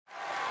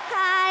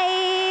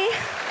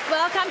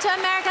Welcome to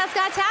America's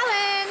Got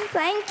Talent.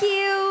 Thank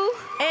you.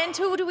 And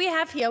who do we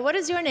have here? What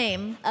is your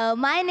name?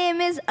 My name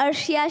is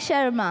Arshiya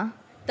Sharma.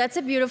 That's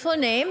a beautiful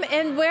name.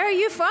 And where are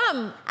you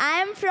from?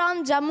 I am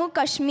from Jammu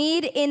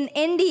Kashmir in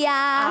India.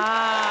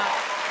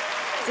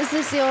 Is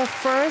this your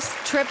first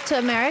trip to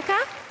America?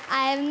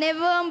 I have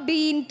never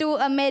been to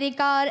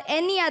America or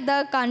any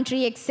other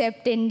country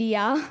except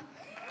India.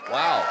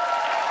 Wow.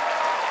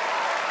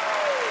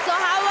 So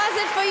how was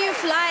it for you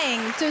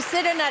flying to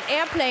sit in that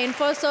airplane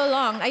for so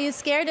long? Are you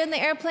scared in the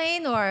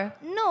airplane or?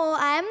 No,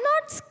 I am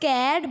not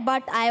scared,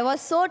 but I was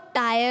so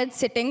tired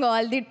sitting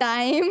all the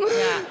time.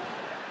 Yeah.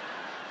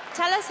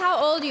 Tell us how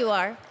old you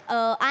are.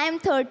 I am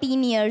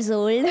 13 years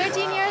old.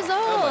 13 years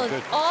old,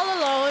 goodness. all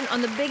alone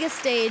on the biggest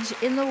stage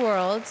in the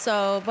world.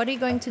 So what are you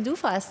going to do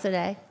for us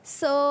today?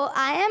 So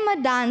I am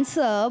a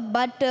dancer,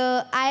 but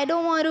I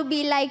don't want to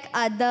be like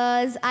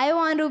others. I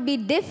want to be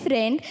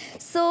different.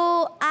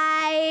 So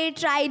I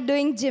tried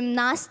doing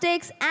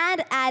gymnastics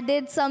and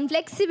added some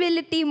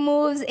flexibility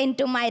moves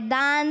into my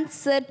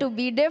dance to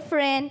be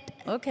different.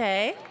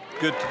 Okay.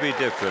 Good to be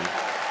different.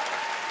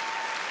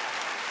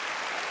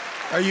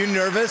 Are you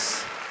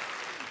nervous?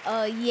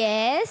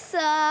 Yes,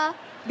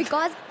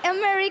 because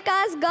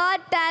America's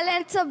Got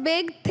Talent's a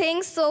big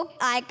thing, so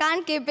I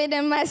can't keep it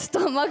in my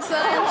stomach, so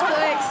I'm so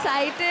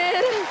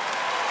excited.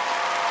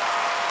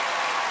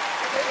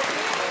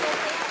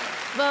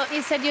 Well,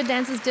 you said your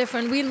dance is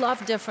different. We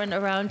love different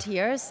around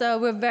here, so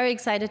we're very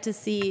excited to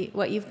see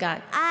what you've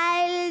got.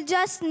 I'll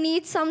just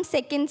need some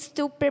seconds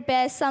to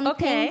prepare something,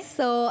 Okay.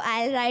 so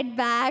I'll write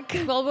back.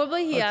 Well, we'll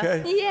be here.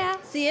 Okay. Yeah.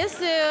 See you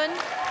soon.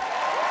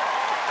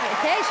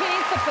 Okay, she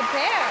needs to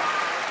prepare.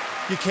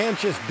 You can't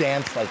just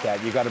dance like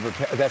that. You got to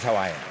prepare. That's how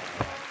I am.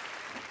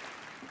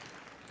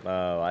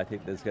 Oh, I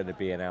think there's going to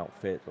be an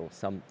outfit or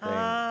something.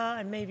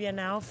 Maybe an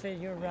outfit,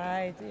 you're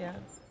right, yeah.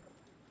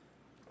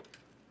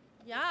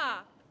 Yeah,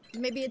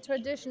 maybe a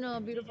traditional,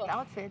 beautiful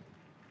outfit.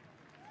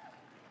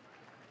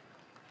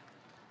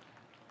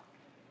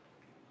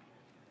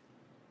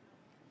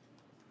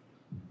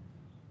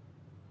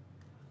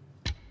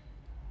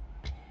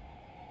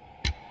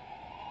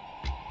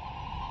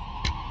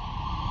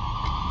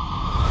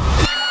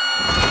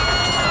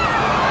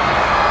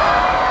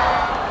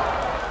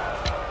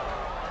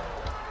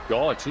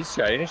 God, she's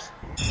changed.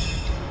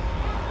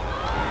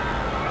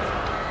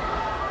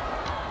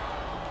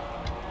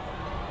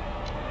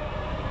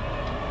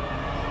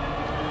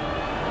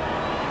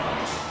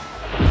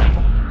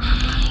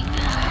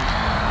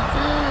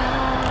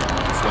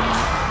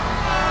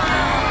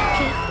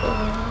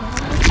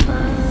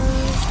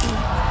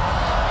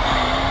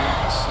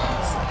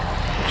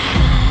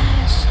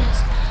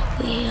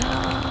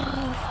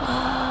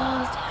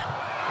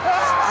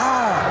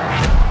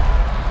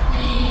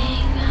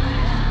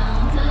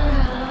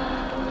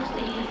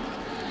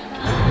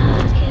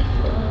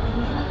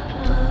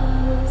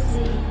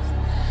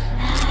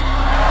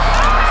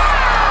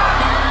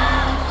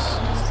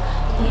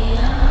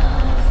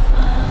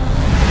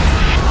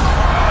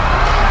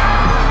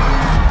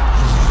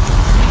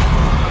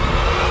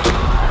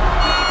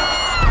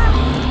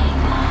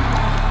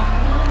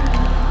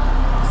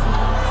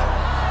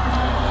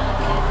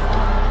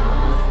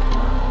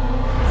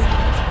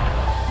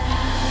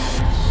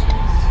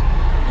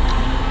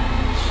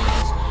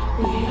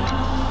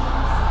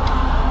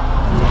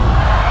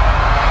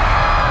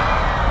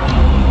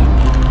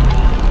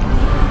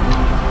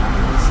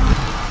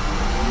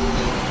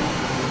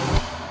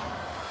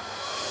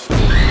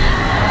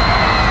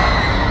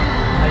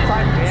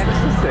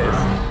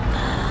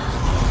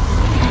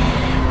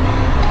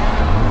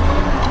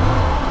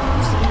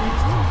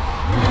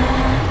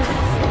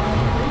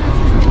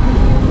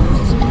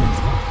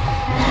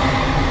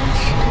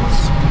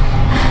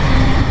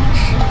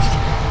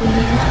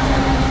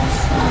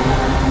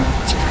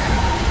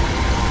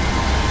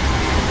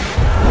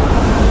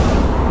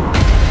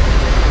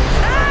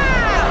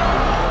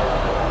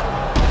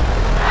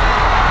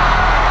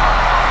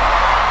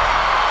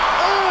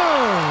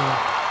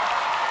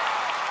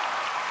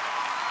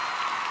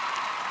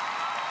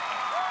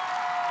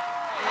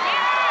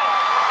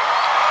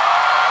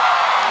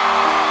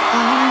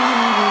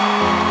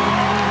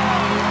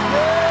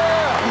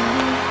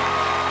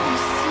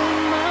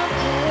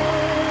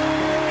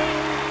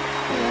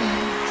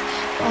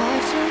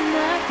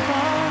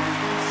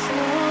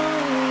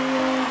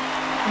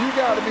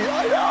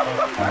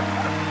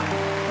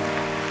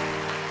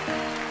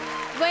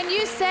 When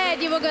you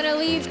said you were going to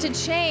leave to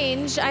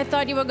change, I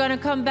thought you were going to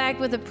come back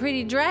with a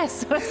pretty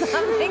dress or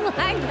something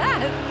like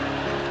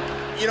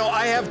that. You know,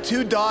 I have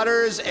 2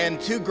 daughters and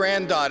 2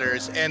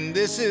 granddaughters, and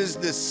this is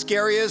the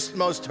scariest,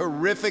 most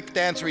horrific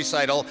dance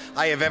recital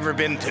I have ever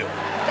been to.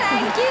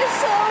 Thank you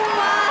so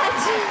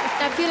much.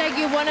 I feel like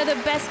you're one of the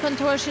best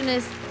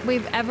contortionists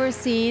we've ever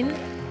seen.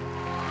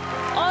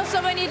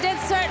 Also, when you did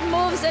certain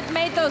moves, it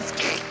made those...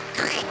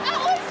 That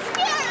was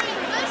scary.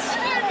 That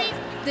scared me.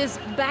 This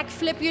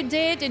backflip you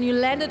did and you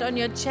landed on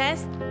your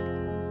chest. No,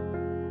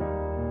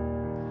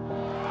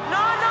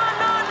 no,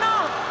 no, no.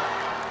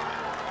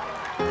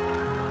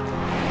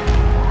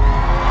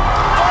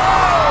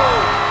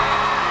 Oh!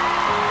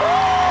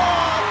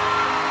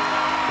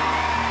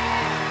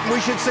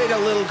 should say to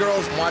little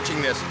girls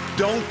watching this,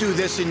 don't do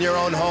this in your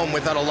own home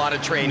without a lot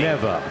of training.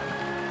 Never.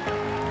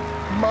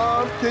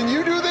 Mom, can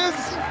you do this?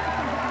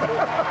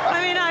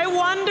 I mean, I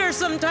wonder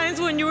sometimes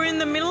when you're in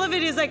the middle of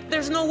it, it's like,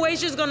 there's no way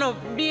she's gonna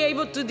be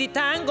able to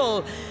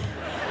detangle.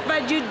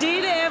 But you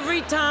did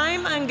every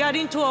time and got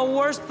into a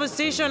worse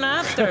position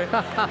after.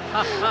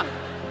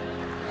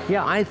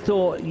 Yeah, I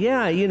thought,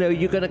 yeah, you know,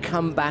 you're going to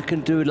come back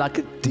and do like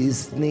a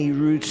Disney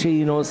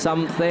routine or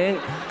something,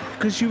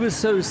 because you were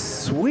so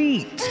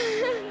sweet.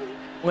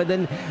 Well,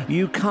 then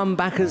you come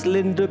back as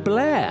Linda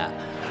Blair.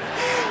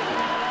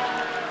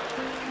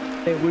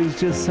 It was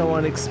just so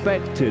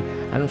unexpected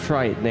and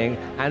frightening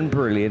and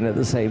brilliant at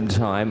the same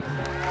time.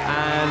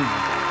 And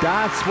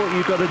that's what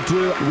you've got to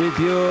do with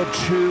your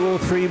 2 or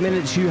 3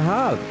 minutes you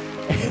have.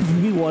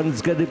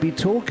 Everyone's going to be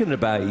talking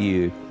about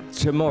you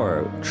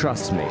tomorrow,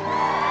 trust me.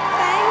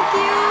 Thank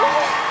you.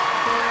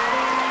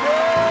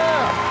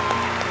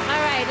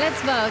 All right,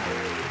 let's vote.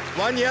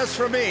 1 yes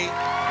for me.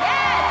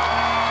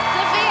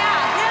 Sophia.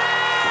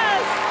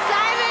 Yes.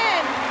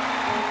 Simon.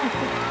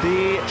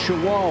 The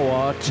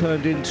Chihuahua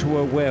turned into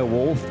a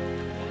werewolf,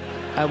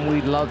 and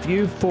we love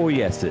you 4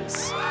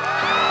 yeses.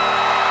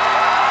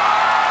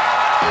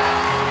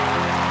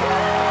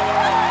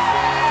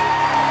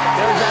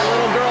 There's that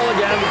little girl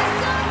again.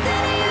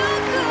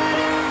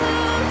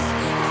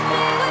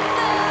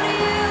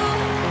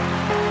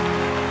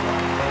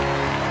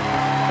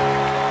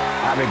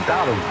 I mean,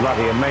 that was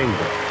bloody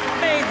amazing.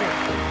 Amazing.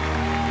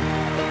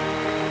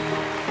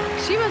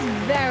 She was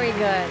very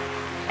good.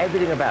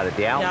 Everything about it,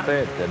 the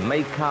outfit, the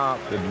makeup,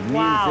 the music.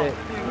 Wow.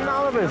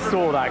 None of us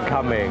saw that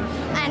coming.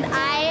 And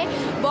I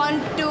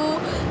want to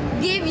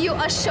give you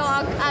a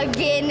shock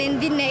again in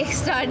the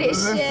next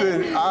audition.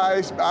 Listen,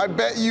 I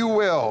bet you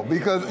will,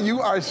 because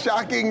you are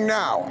shocking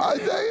now. I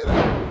tell you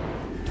that.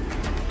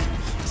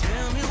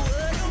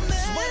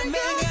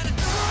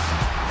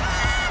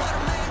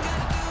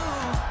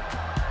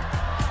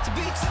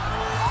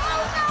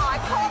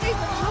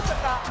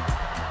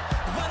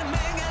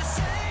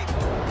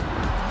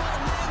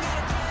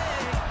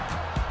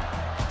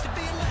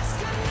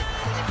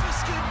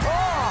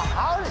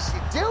 How does she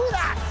do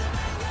that?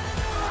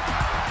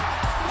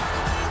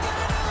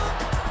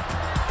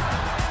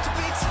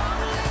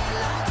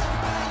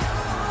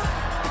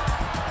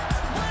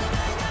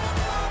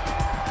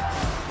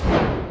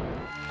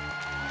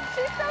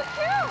 She's so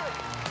cute.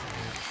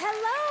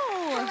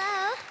 Hello.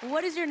 Hello.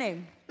 What is your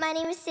name? My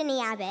name is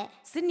Cydnee Abbott.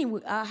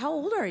 Cydnee, how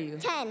old are you?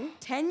 10.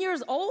 10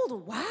 years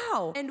old?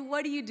 Wow. And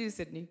what do you do,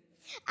 Cydnee?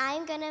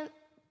 I'm gonna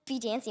be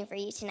dancing for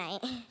you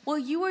tonight. Well,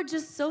 you are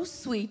just so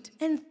sweet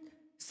and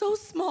so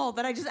small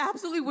that I just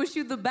absolutely wish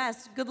you the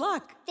best. Good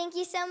luck. Thank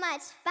you so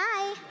much.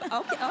 Bye.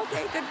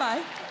 Okay,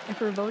 goodbye.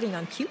 If we're voting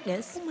on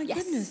cuteness. Oh my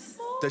goodness.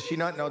 Does she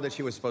not know that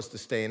she was supposed to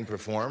stay and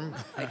perform?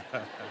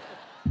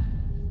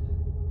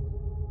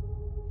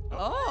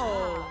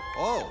 Oh.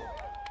 Oh.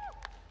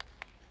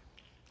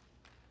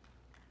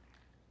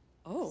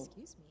 Oh.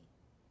 Excuse me.